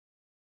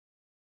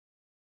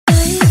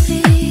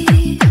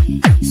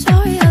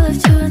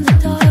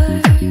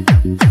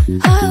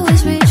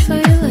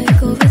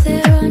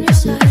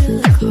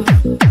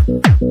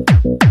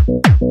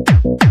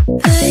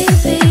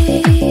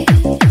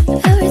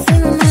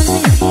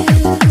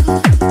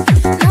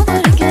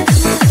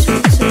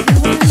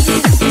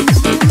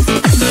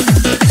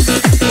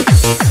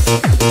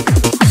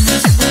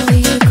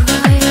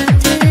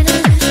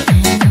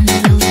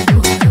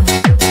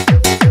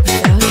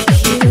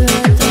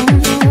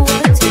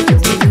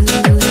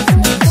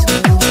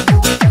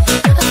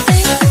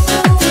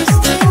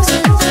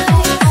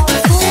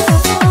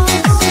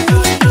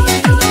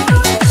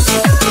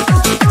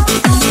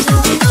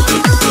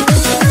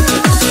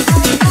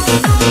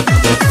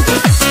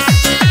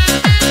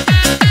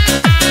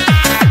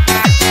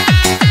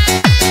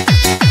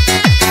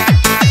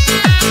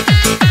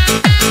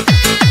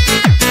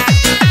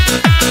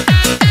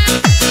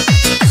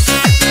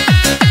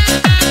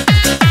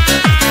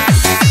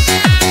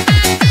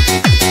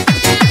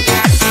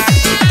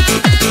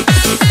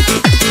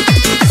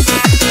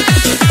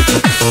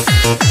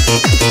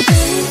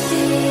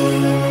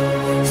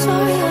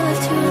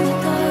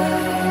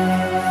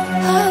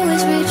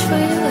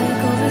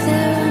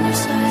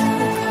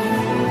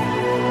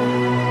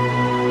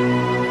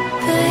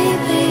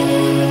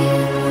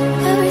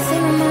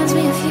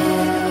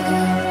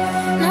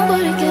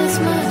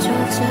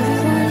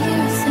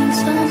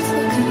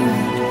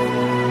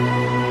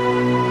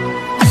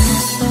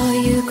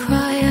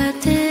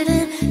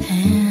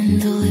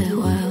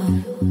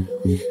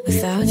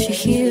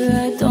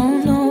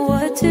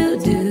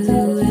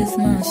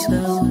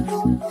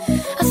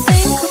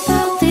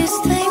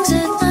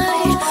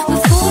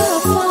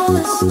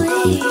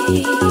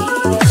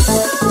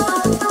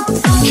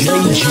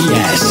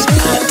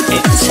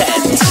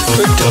Jgs&Intent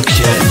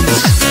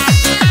Productions.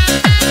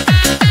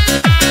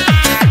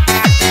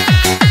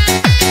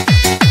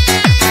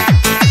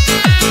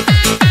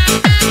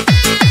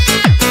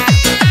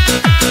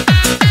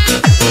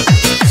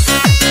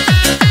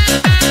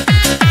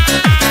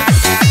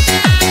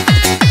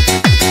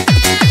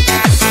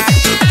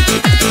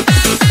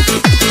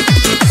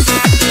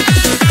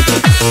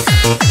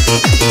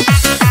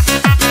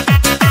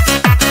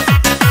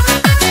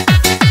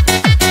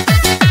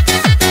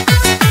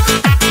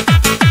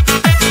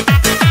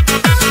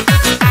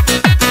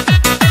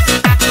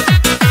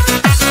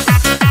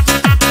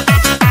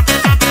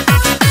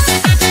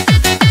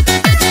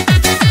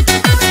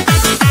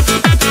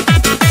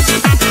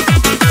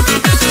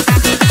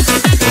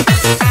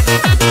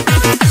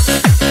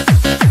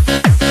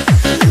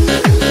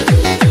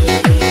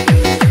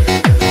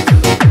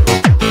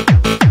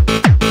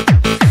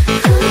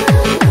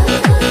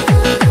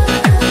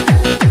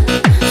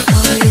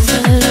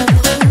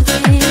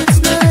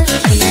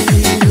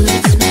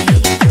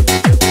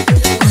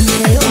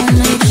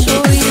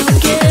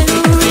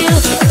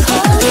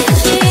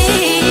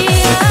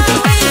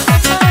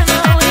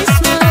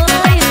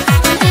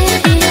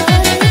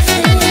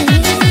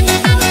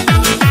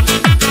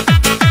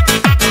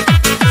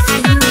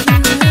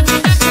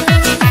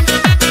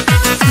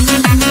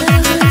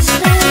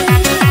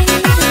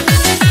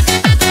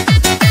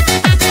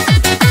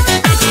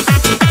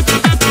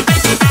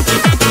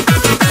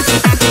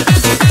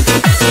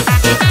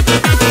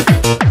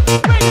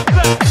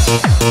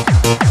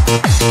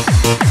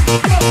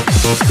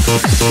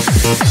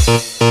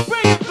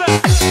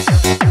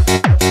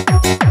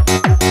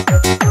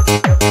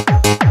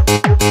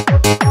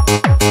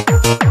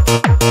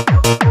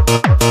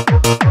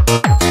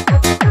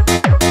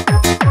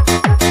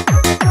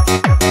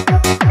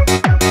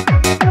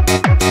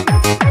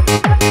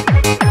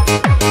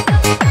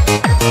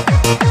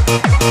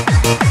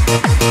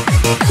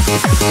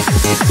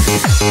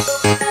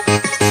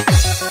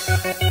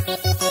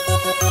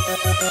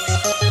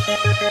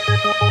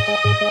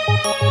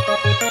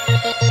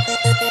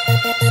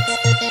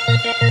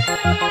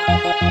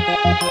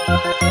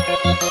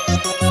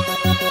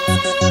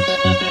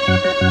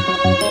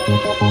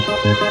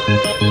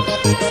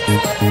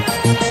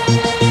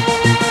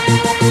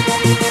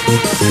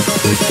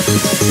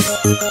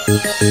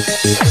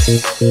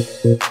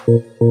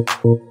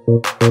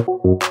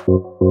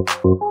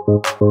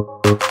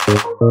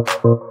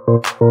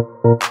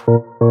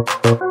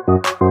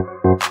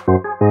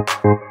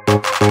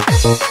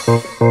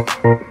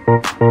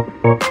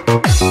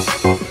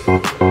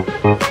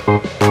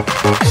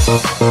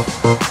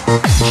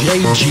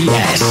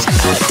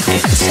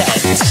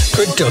 Jgs&Intent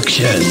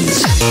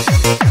Productions.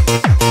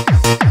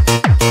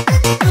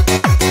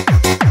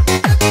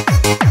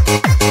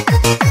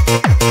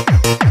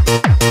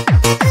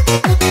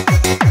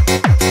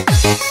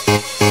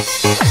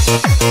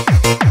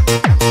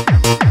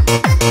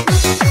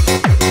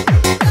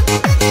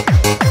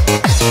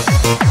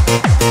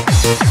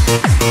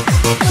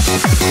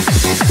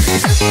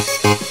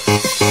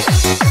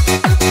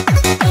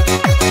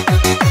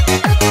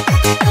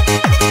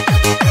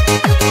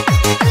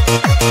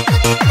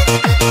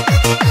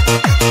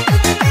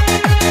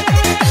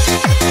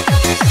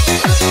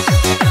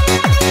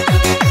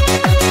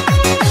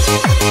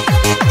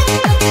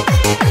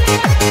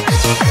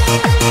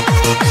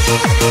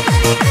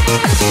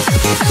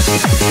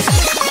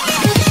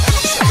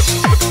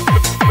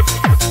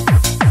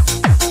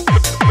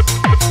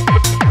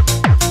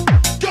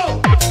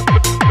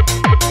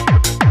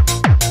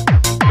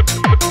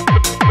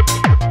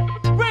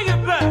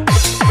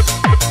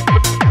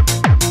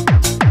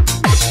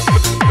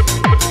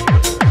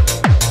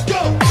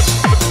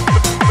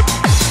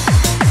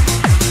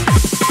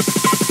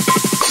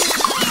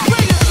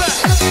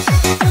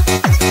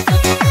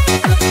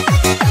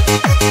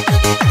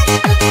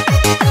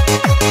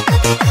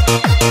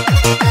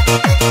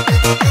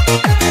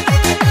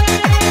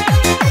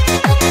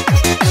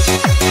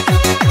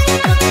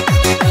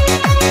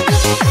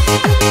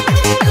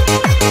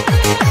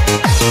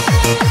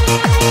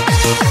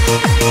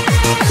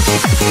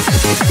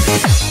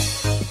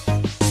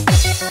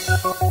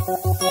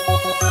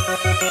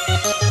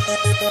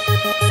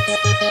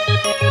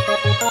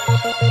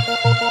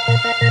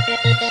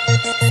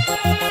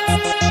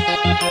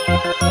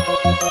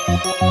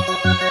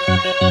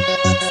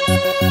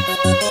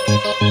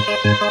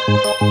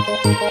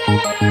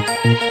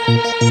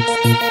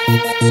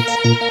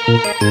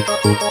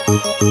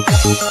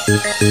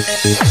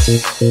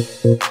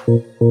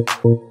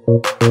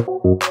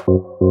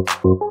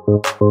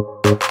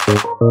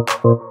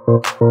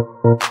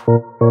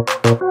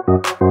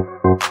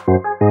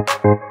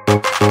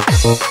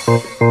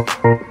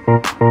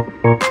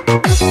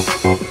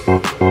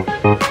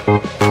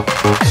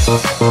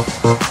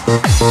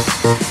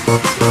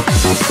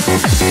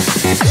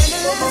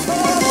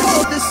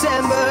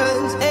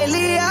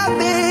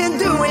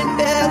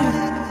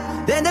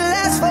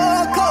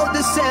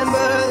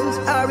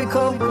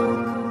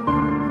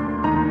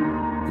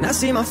 And I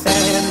see my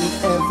family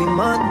every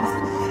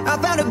month. I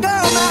found a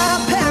girl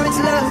my parents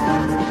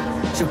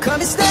love. She'll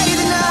come and stay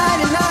the night,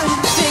 and I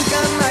think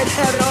I might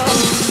have it all.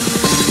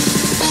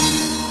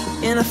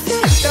 And I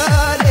thank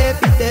God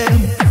every day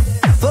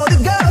for the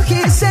girl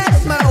He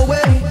sent my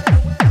way.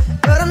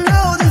 But I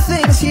know the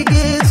things He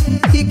gives,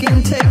 He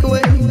can take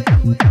away.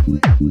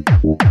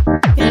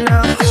 And I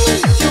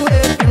hold you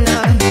every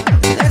night.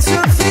 That's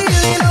a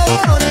feeling I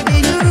wanna be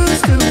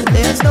used to.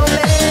 There's no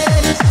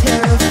man as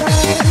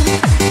terrifying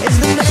as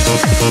the man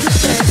who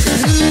says to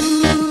lose.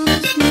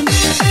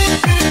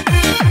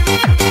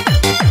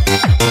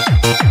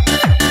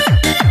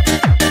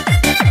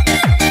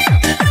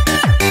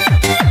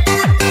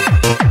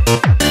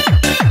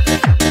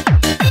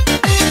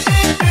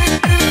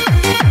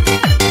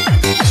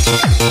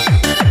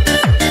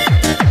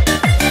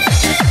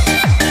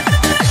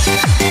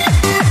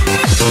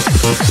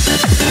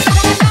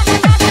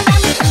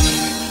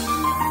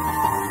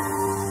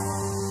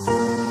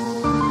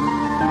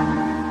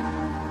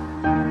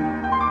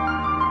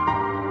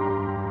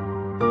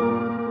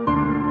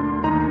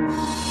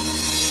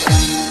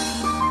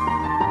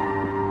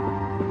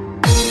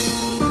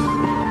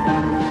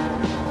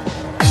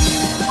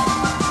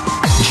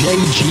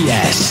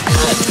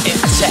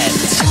 Jgs&Intent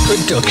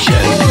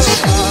Productions.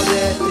 All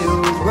that it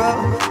was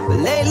rough, but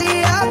lately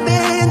I've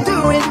been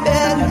doing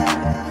better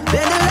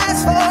than the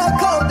last 4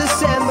 cold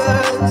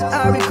Decembers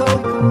I recall.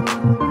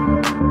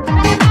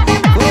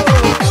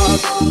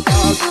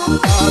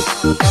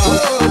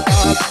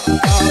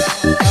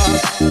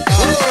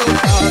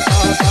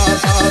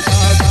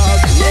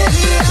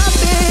 Lately I've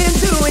been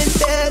doing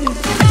better.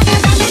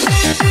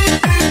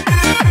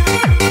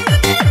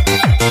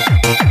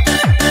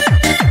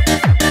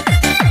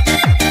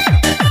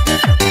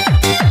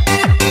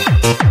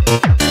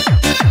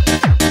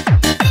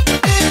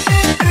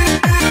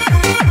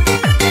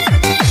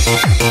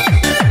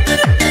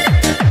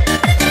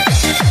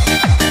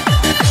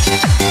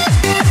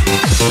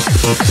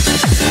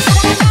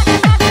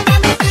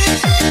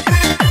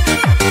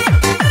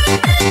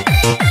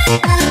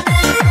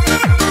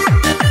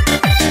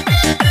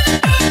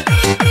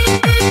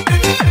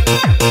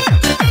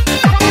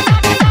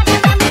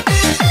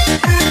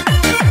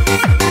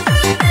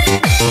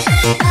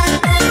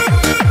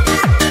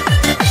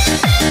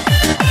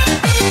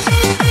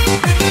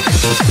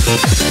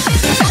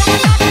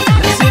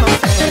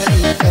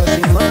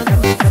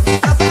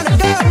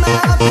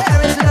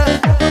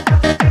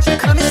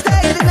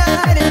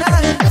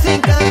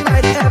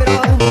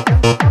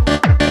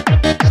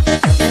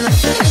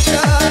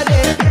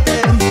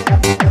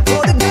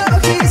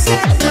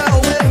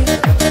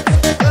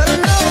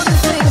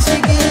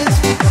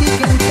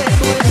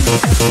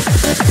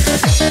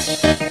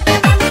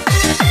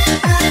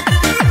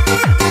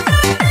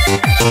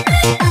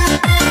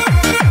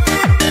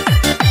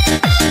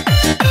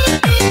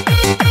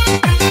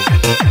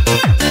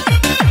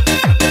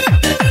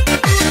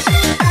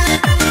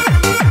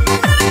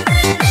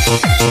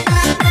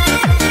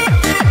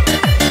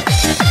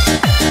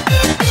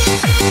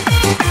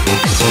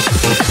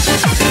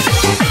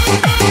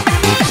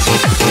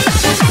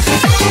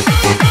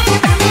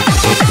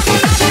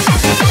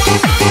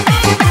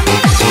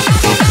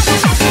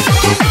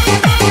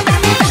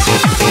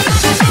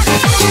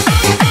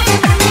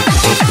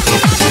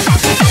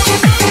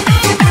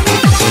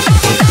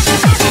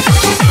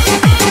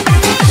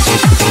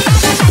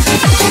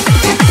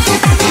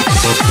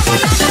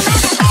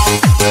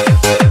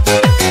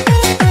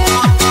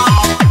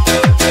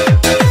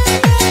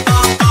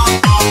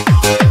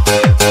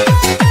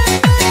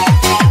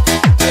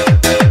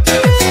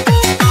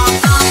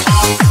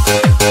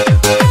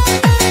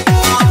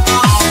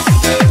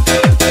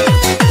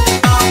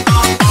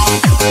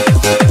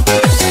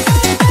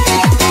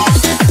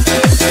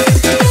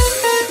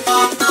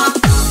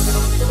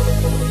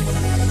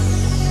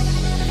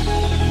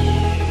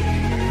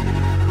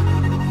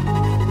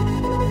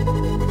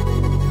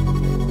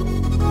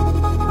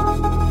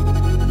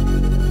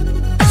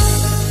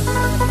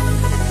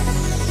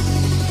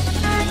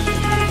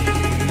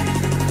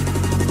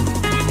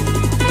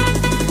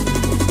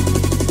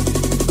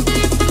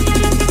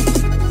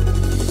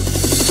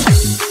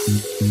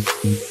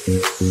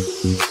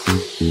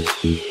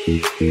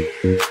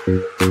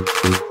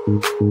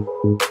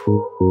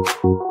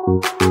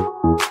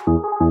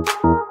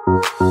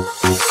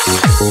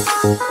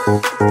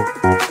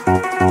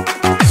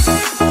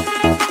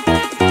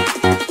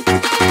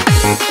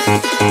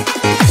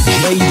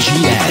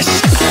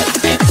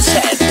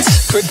 Jgs&Intent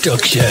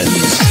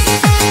Productions.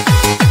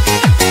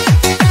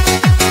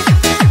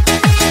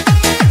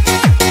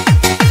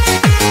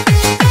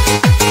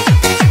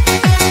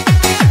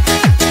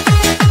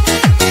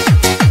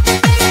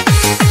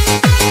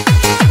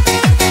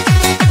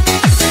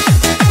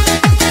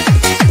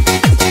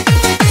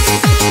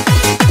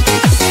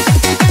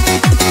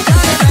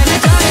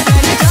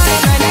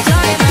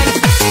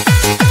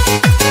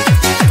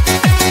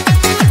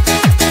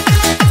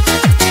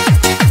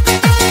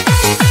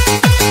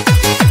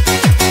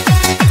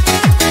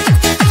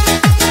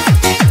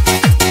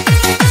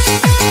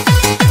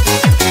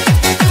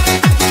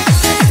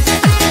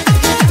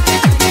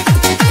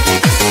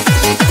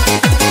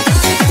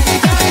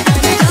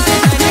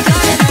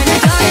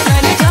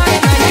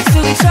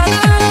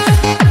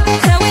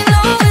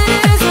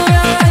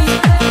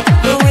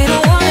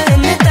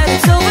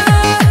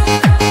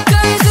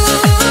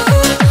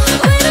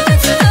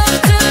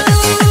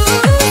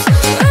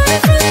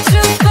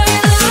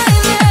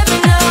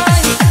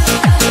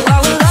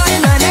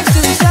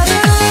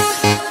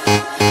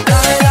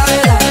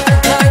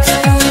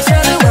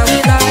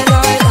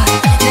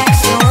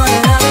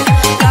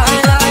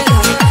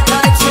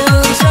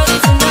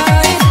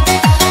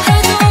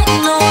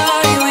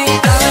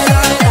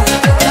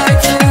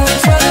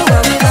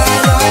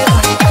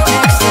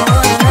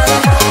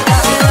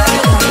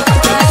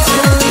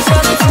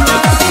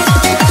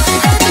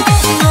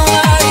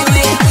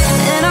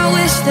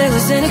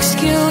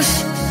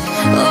 excuse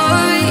or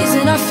a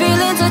reason our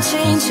feelings are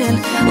changing.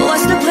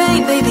 What's the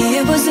blame, baby?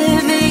 It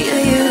wasn't me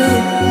or you.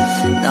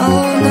 No,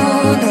 no,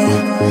 no.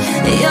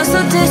 You're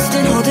so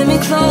distant, holding me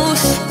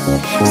close.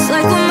 It's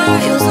like we're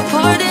miles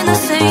apart in the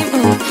same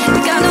room. We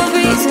got no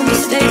reason to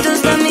stay,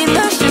 does that mean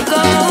I should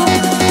go?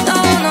 No,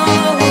 no,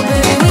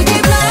 baby, we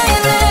keep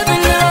lying every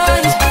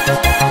night,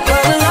 but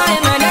we're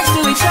lying right next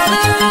to each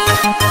other.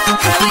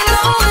 And we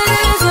know it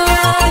isn't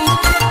right,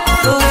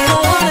 but we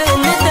don't wanna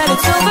admit that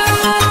it's over.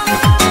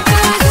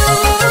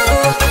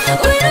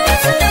 We know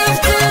it's enough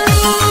to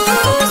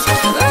lose.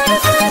 Running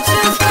for the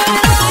truth, but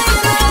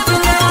lying every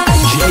night.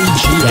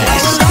 Jgs&Intent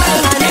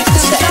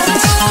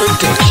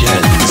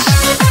Productions.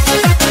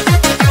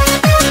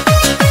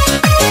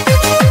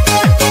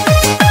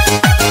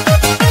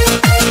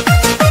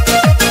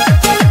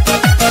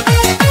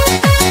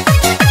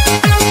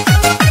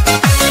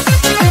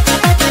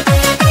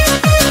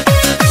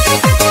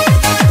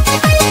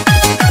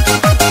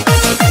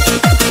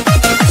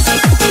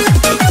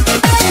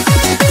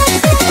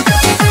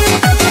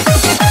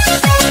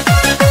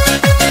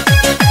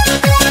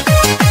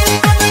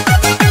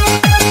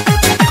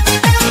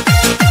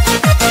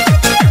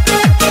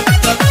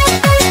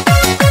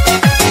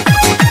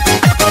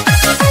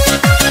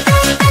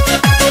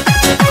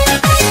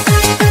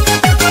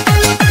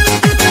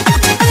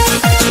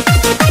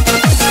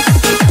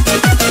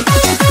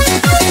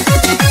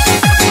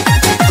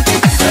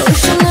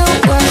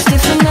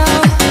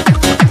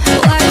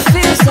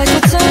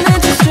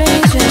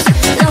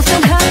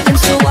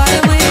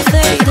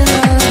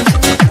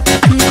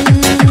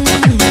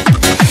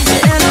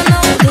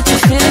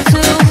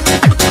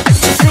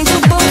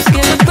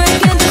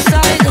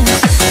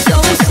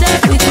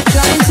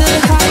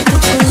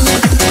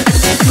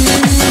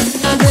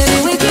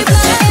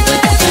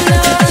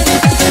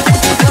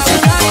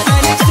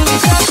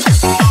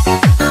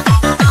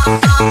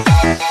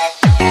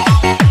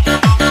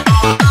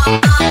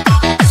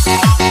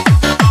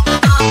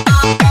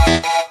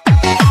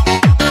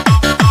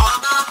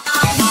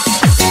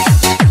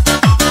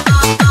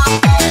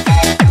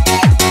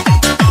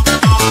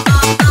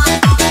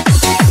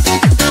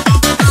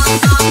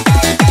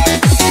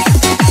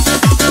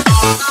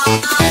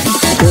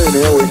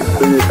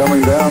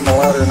 Coming down the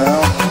ladder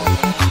now.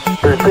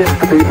 There seems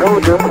to be no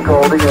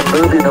difficulty in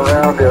moving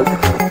around it.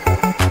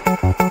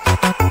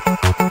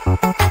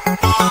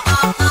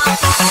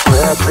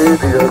 Perhaps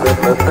easier than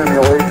the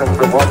simulations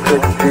of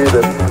 16G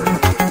that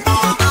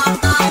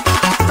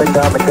bring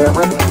down the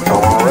camera. So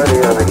already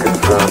I think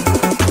it's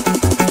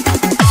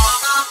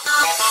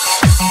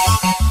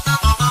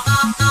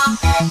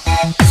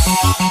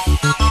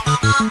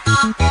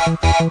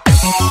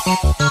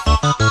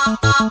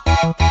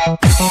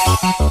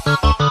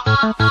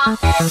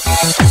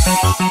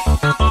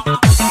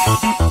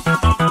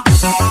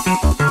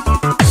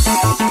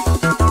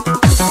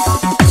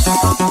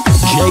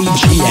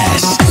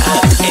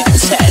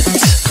Jgs&Intent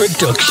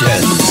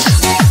Productions.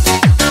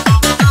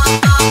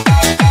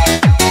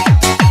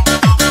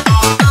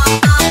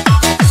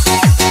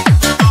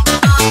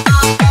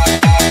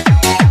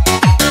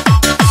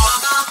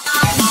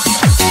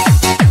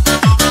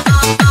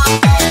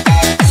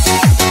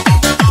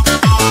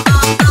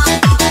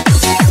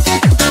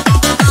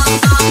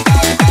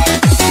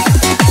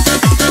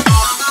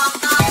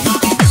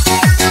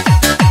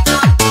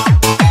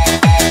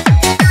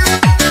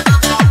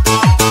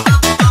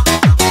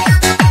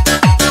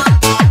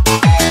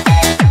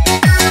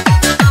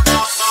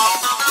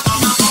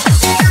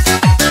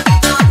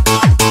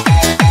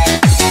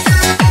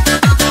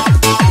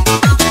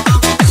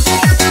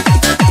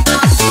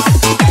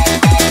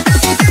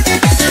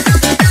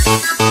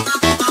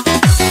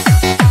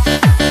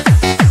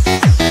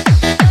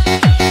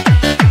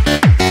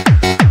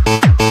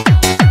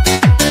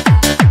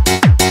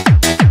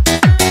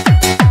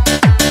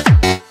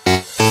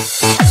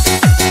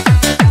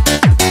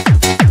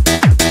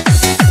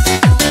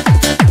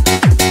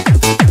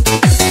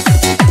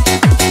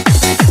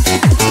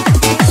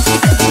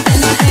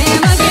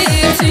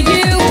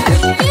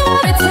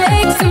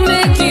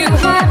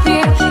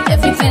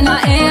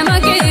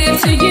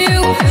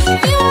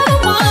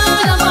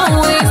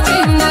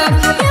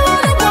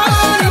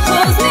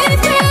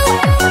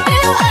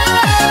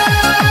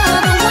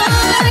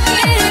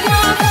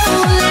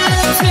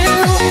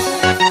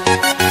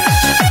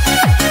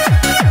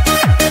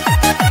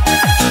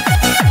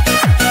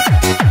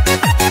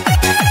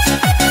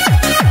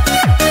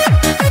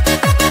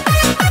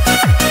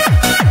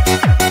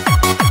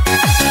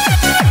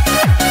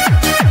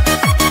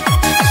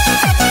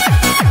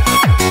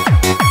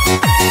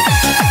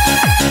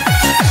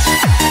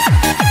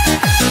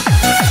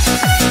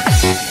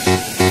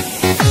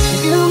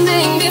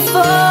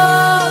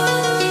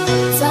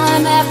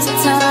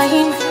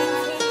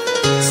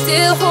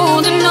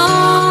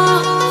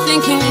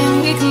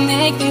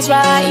 things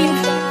right.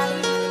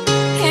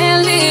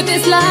 Can't live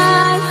this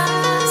life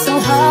so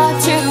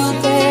hard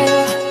to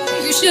bear.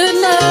 You should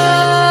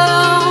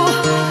know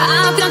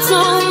I've got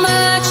so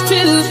much to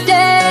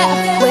share.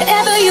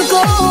 Wherever you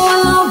go,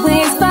 I'll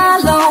always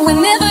follow.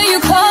 Whenever you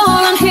call,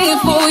 I'm here.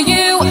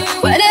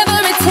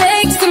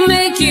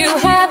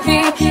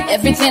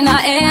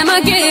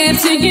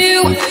 to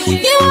you.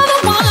 You are the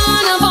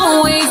one I've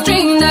always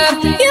dreamed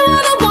of. You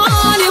are the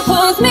one who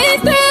pulls me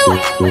through.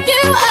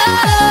 You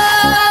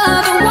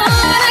are the one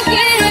I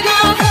give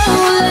my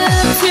whole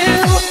love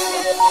to.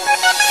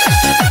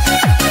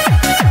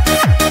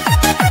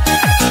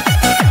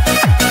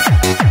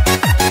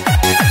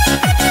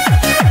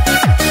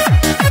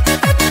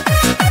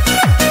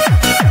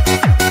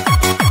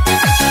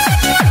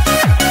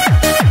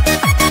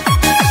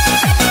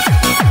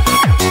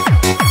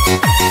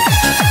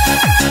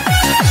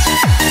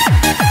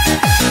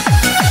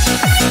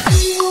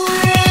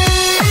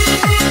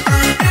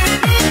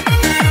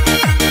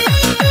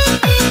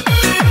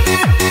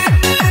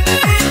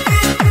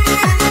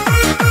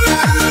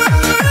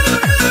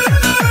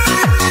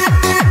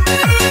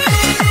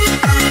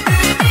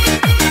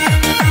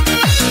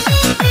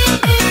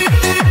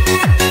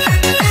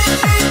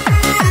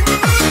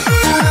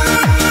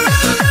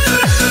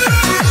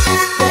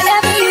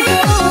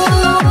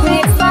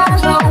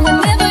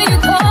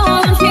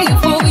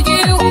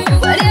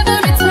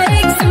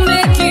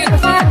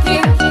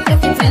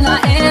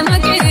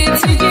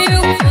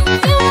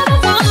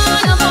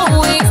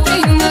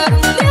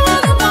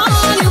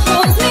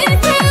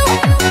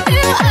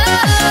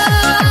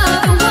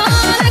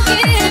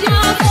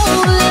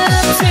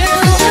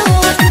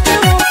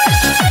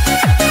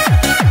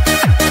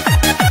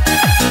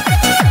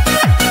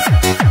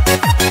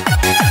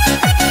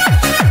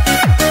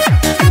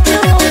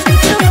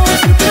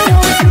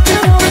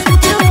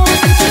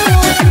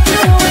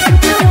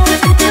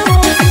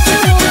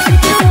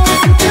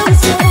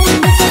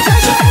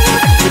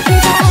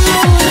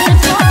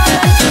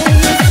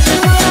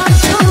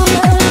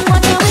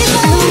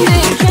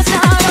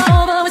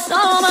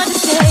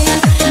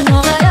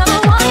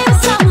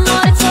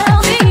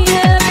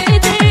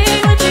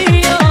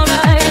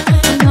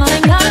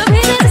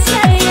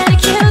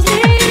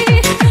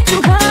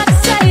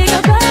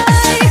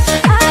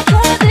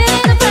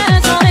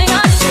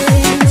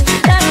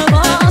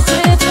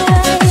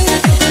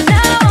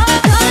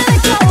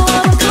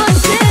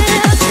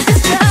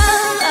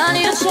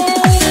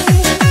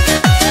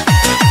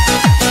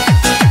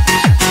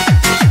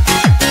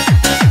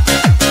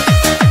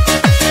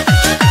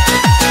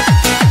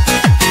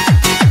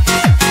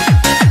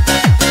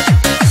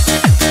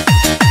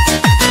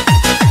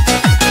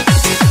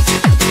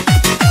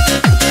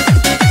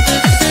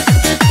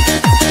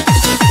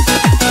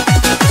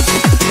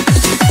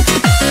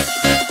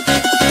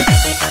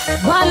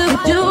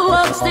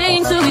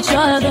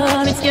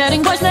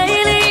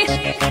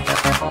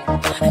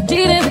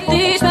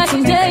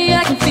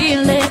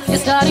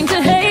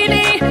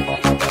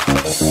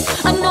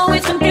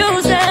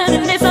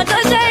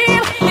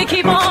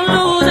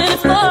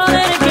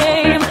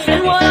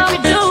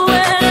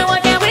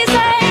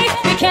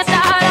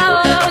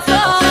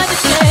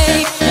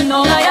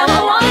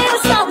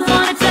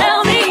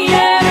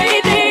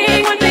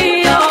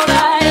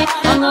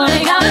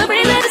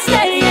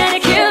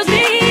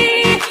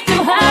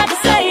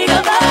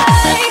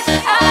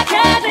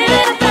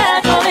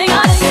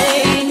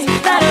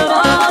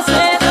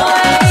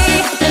 Away.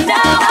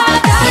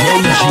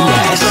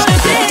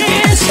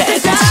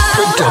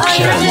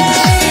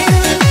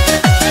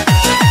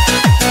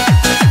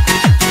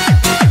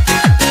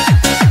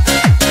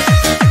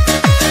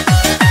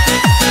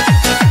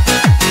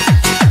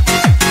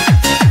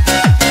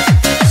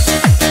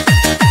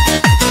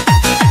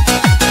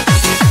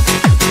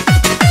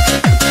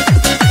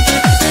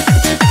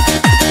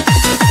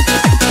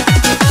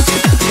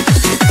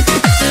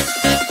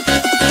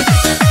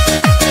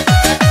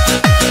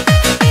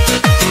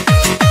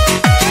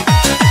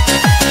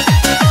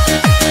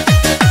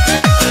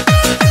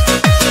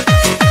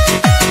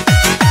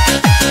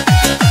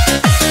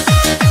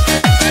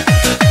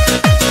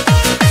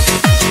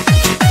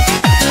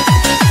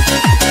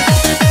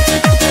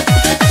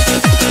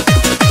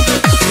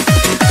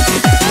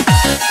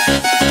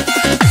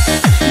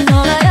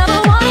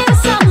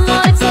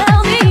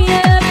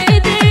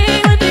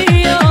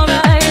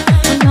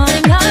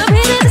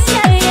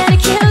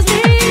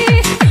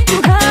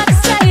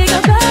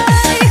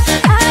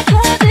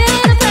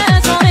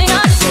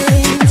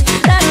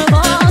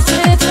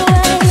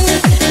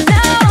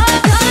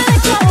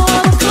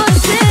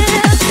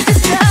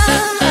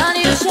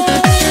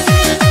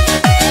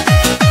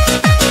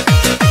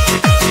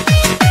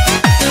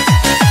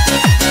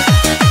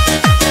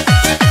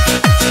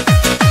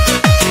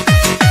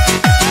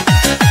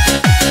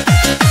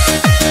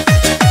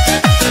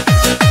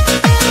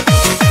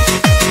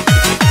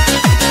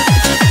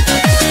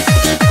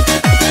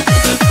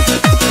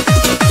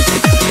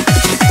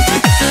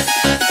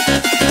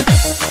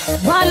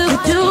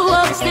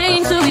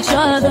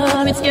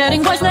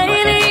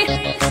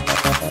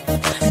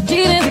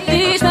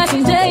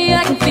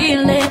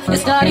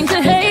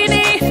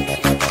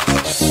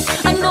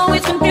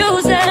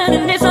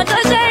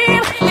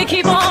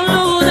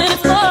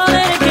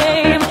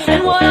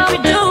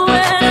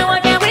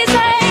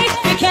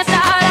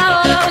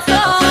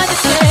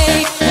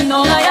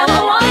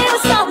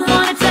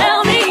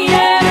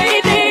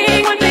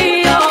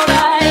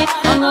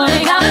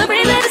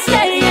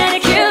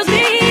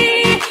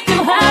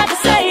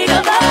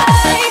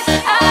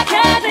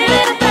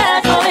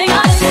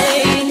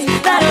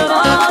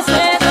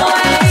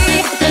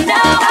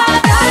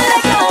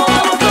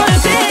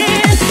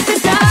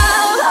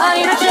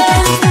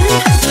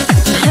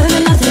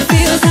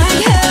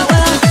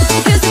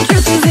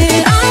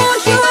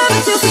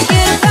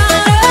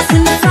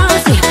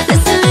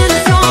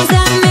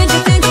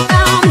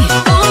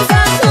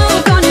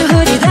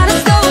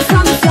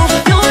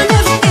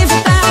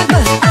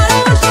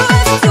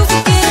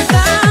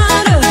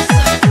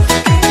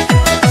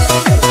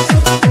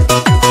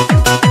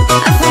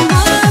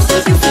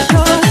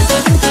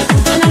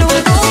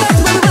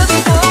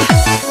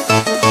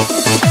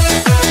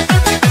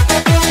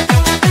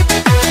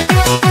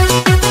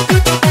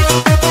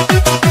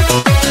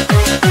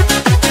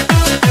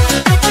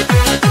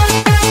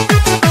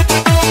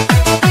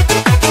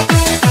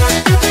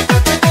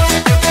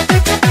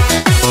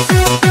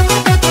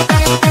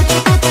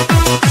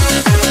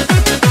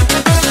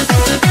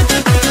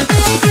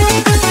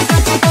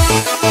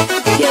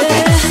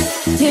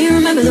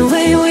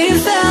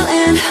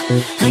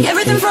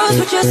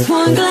 just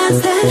one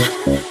glance, then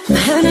I'm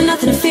having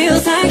nothing, it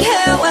feels like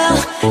hell. Well,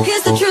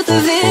 here's the truth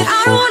of it,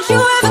 I don't want you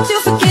ever to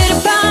forget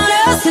about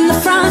us in the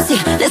front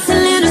seat,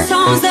 listening to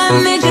songs that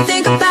made you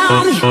think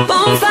about me.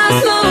 Bonfire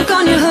smoke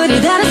on your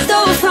hoodie that I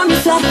stole from your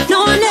flat.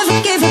 No, I never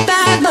gave it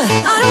back, but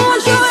I don't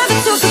want you ever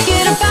to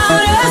forget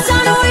about us. I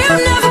know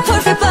you're never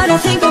perfect, but I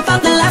think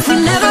about the life we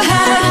never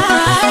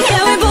had.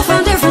 Yeah, we both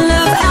found different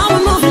love, and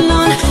we're moving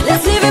on.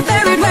 Let's leave it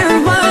buried where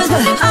it was,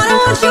 but I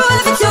don't want you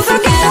ever to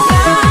forget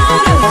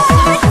about us.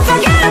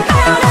 Forget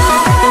about us.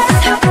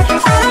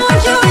 I don't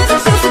want you ever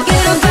to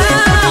forget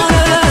about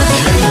us.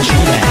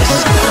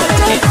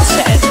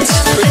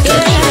 Jgs&Intent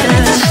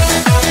Productions.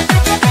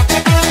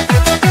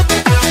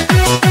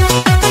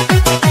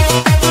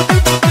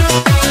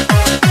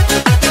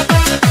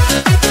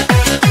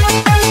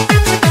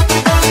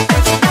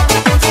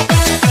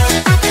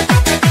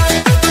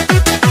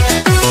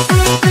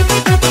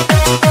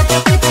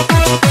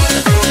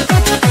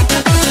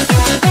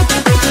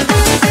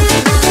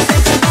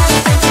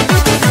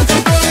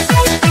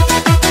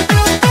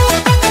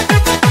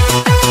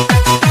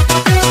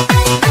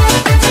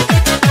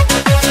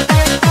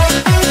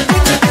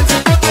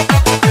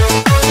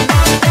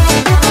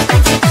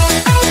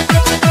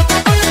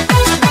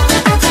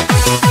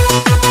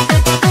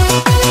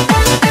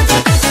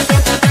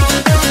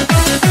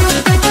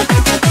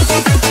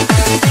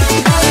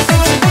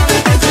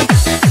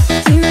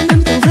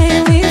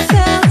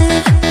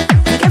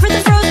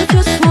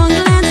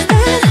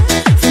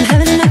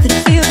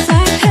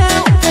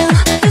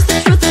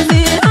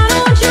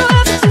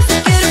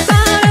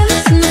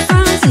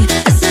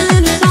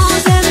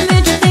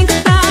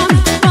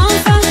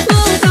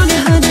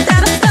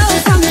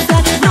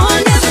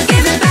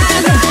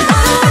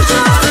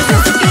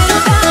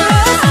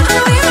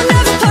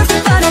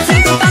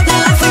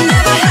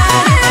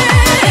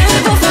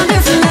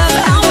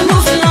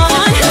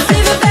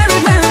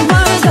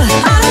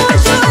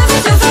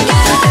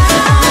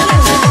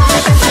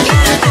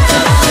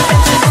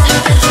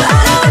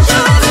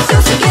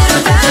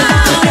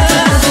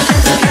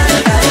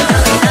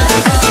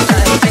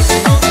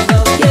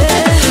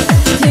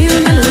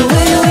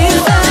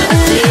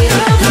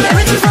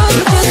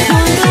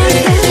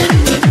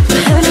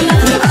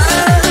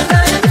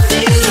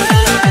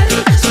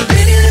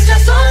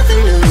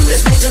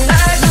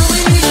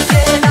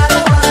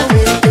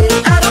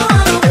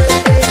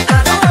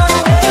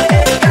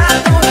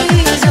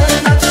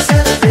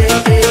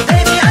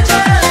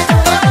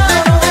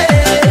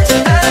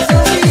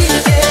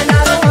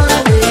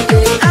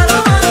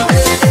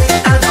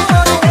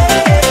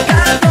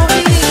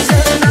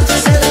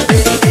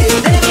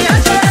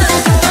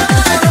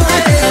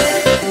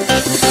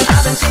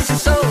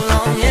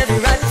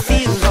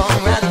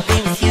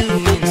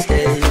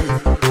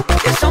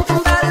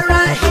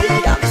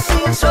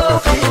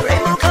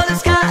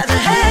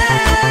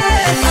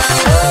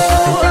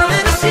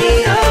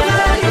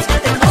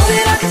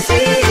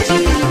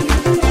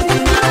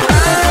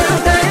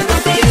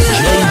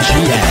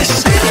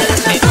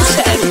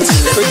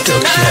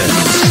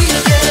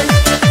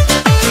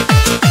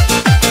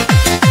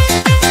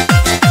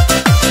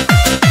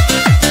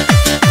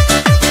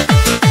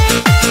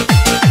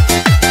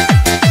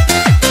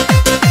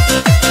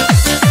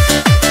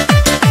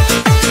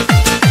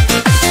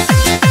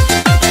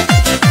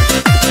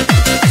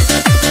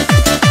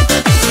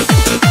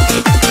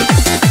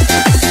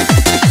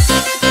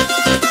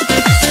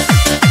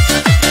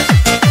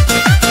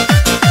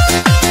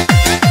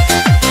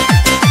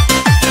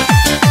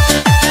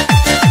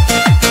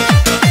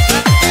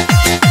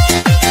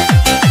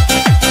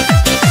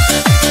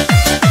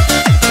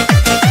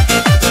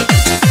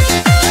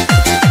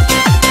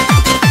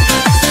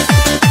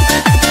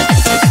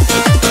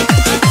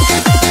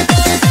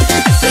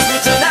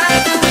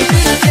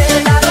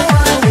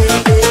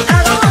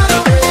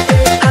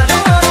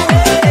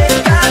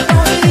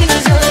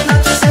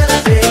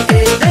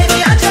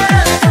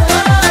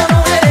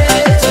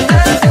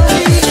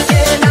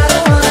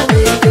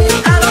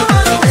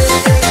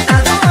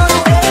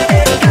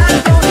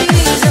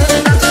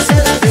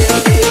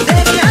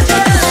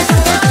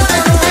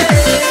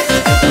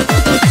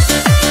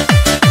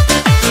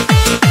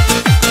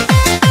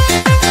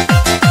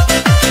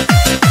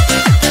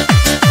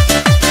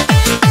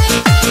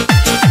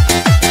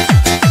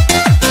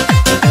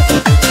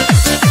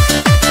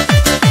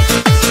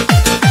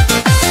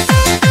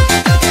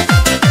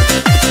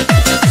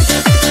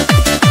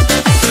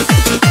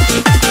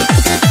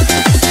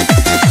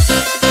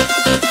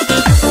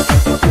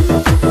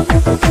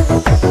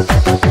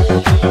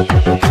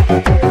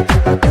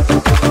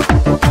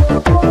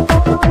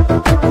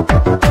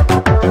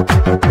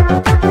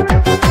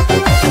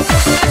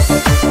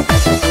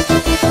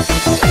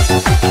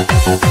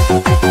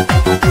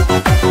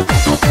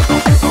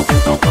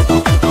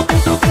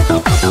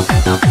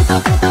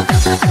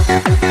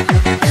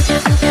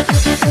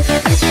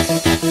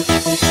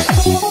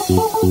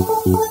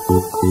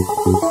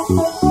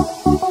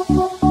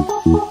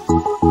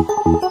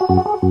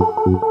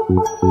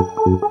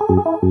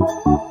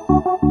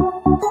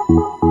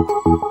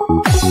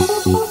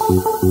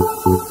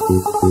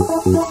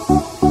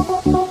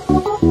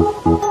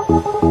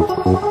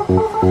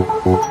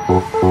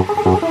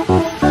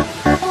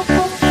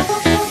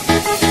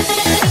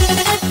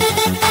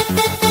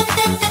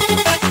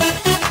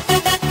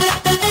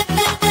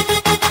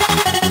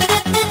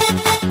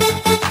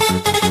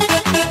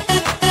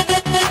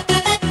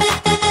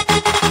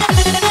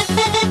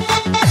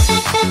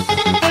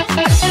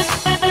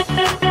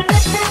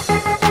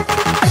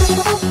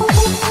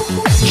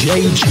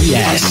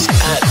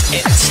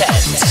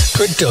 Jgs&Intent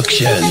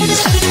Productions.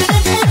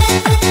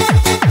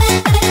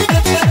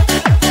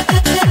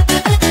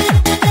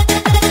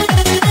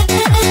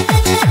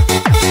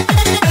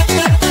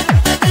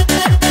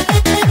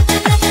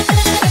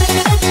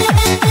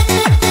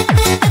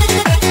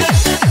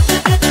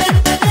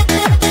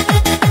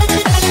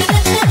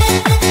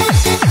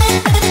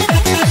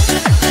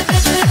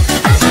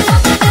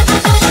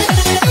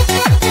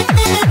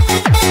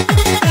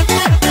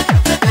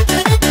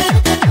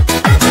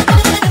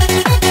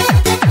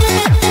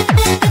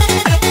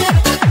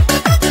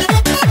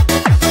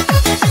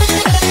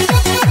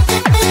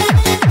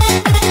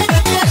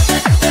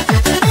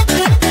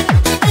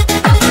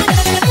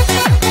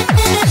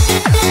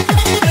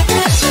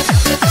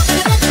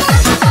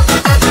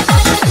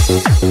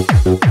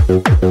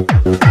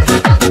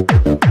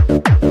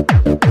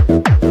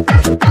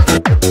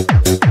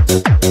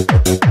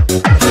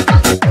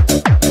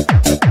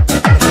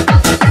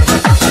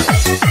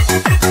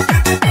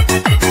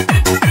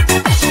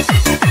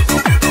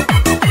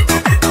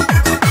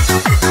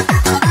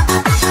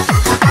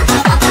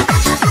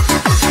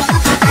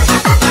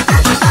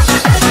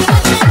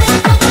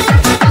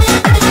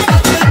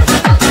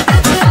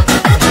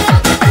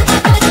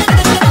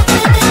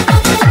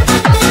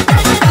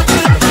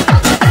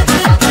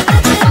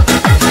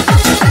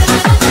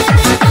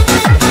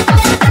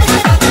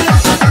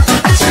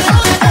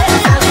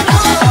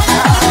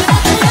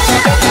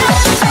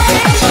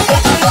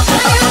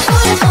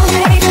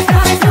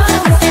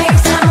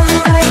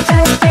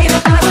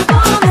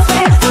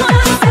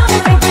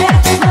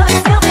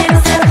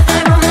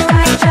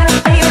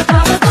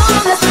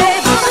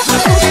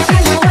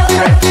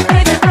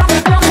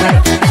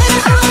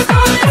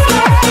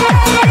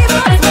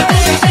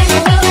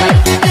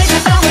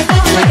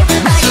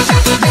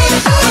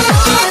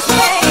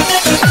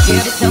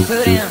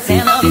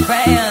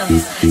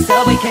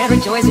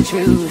 Rejoice the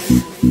truth.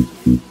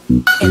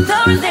 In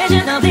the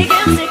religion of the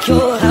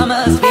insecure, I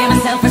must be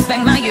myself,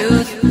 respect my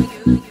youth.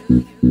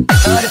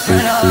 A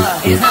different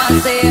heart is not a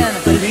sin.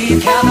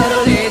 Believe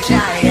capital H I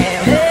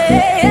am.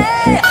 Hey,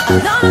 hey, I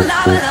know the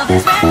love of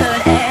this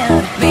record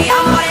and me,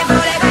 I'm on it,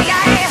 but every day.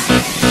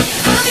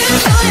 I'm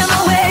just going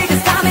my way,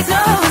 this time makes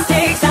no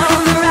mistakes. I'm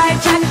on the right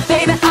track,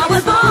 baby, I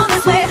was born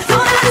this way.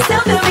 Don't have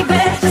yourself to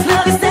regret, just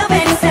love yourself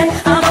and you said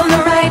I'm on the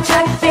right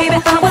track, baby,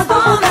 I was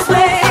born this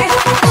way.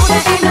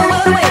 There ain't no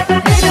other way.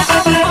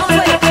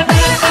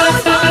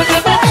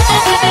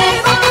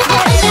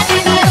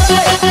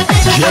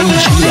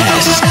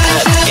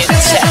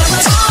 Jgs&Intent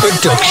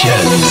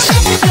Productions.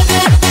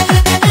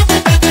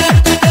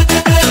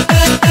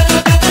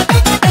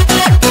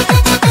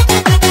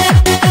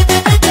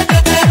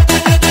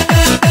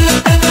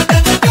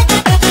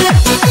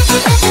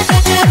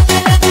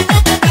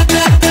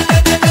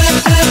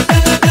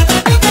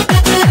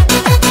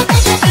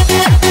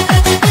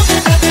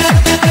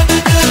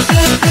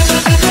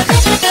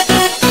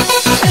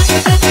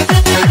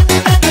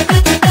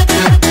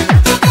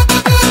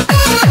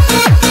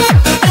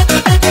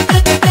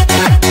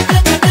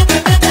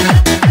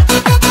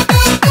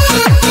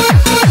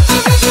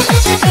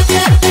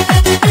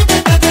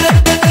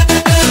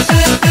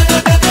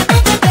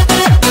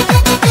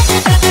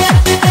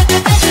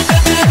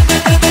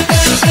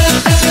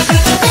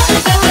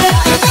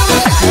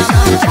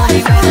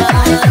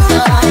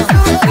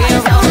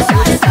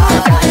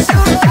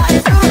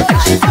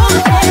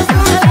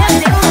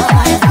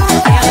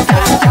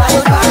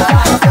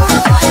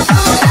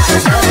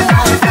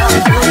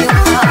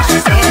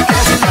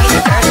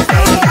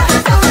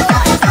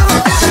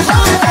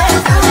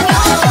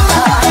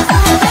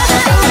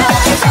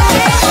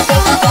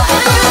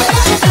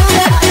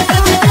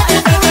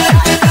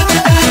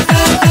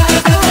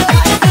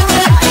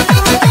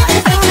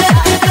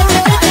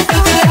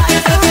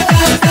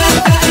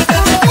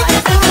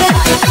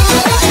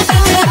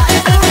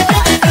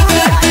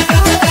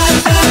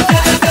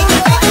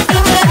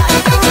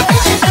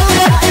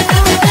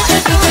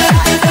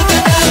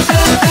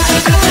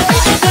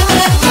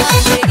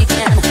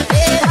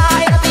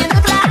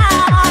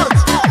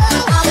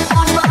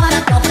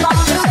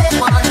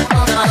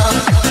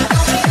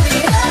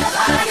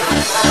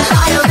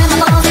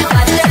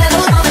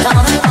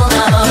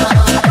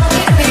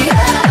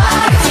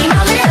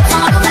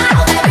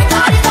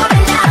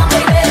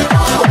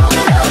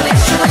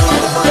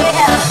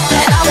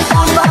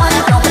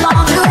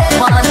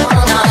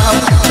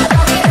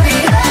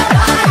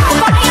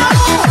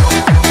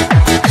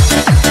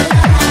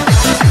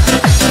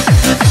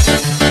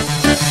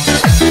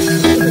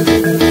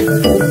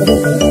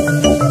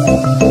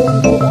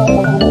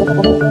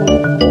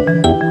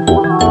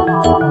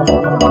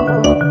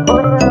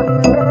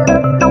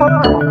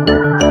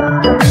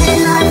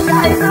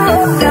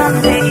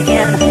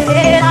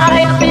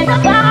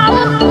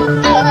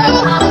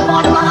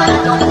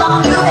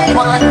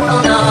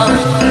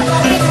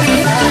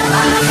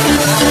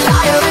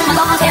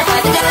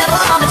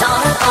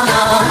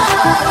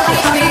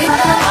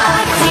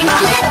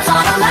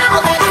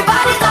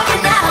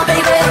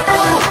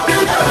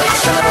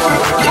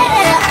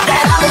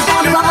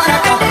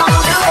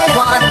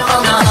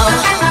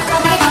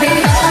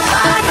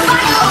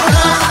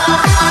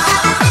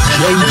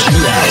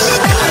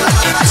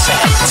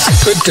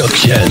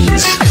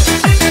 Productions.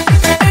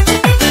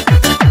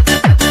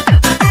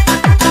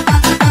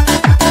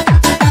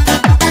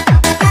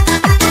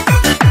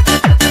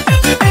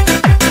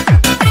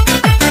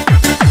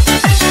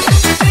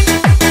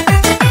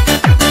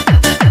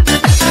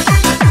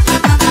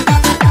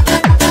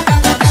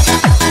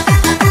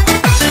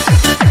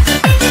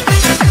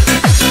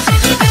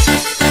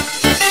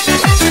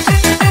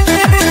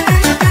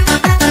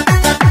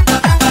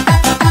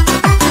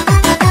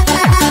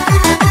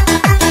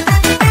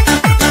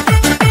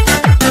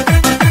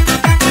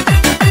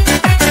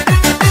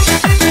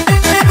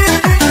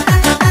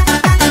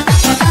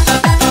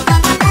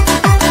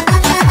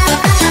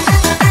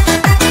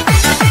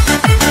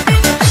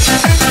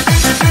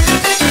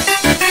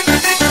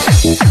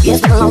 Yeah,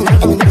 it's been a long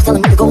night and the niggas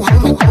telling me to go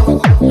home.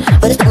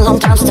 But it's been a long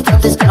time since I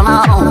felt this good on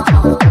my own. A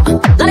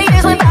lot of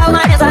years went by,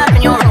 my hands up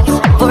in your arms.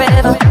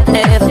 Forever and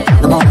ever,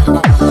 no more.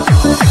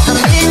 The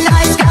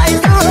midnight sky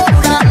is the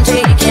road I'm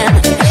taking.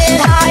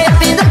 Head high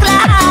up in the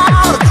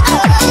clouds.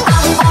 I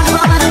was born to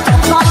run, I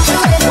don't want to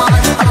live one.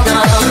 I'm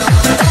gonna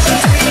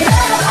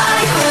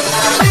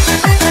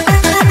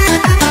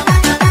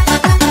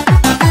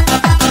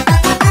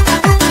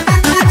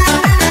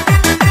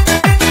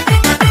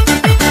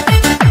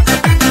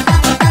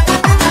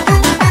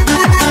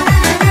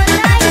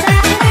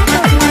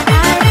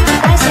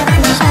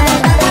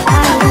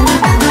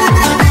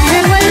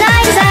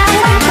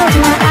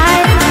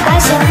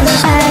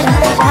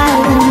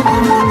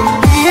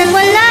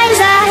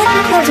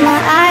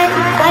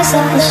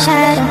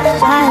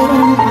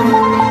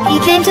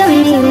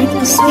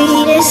the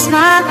sweetest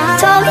smile.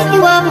 Told me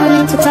you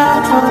wanted to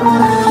talk.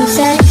 He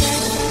said,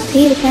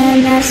 Peter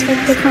Pan, that's what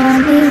they call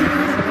me.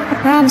 I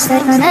promise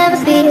that I'll never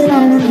be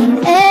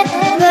lonely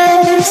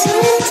ever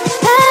since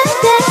that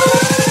day.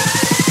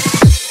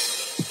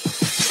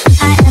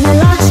 I am a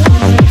lost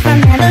boy from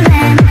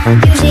Neverland,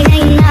 usually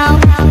hanging out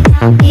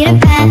Peter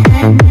Pan.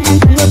 And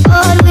from the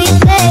board we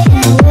play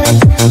in the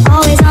woods,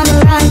 always on the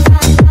run,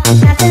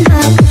 Captain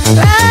Hook.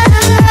 Run,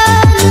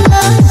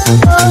 lost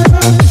boy,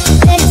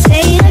 let's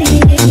say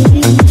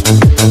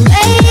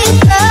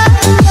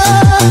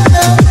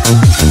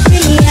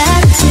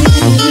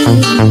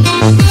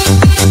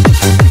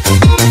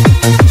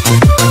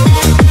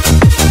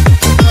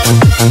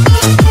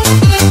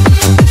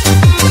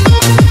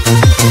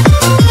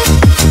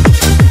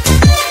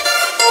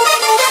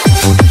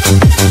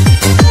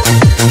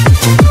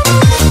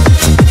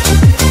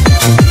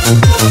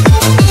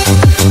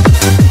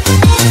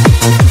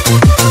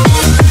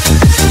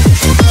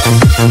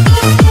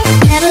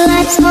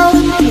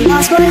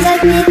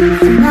to me.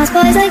 Lost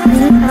boys like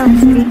me are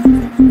free.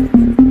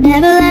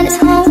 Neverland is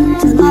home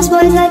to lost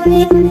boys like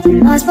me.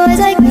 Lost boys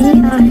like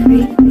me are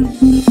free.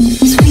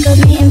 Sprinkled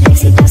me in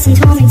pixie dust and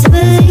told me to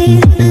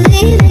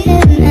believe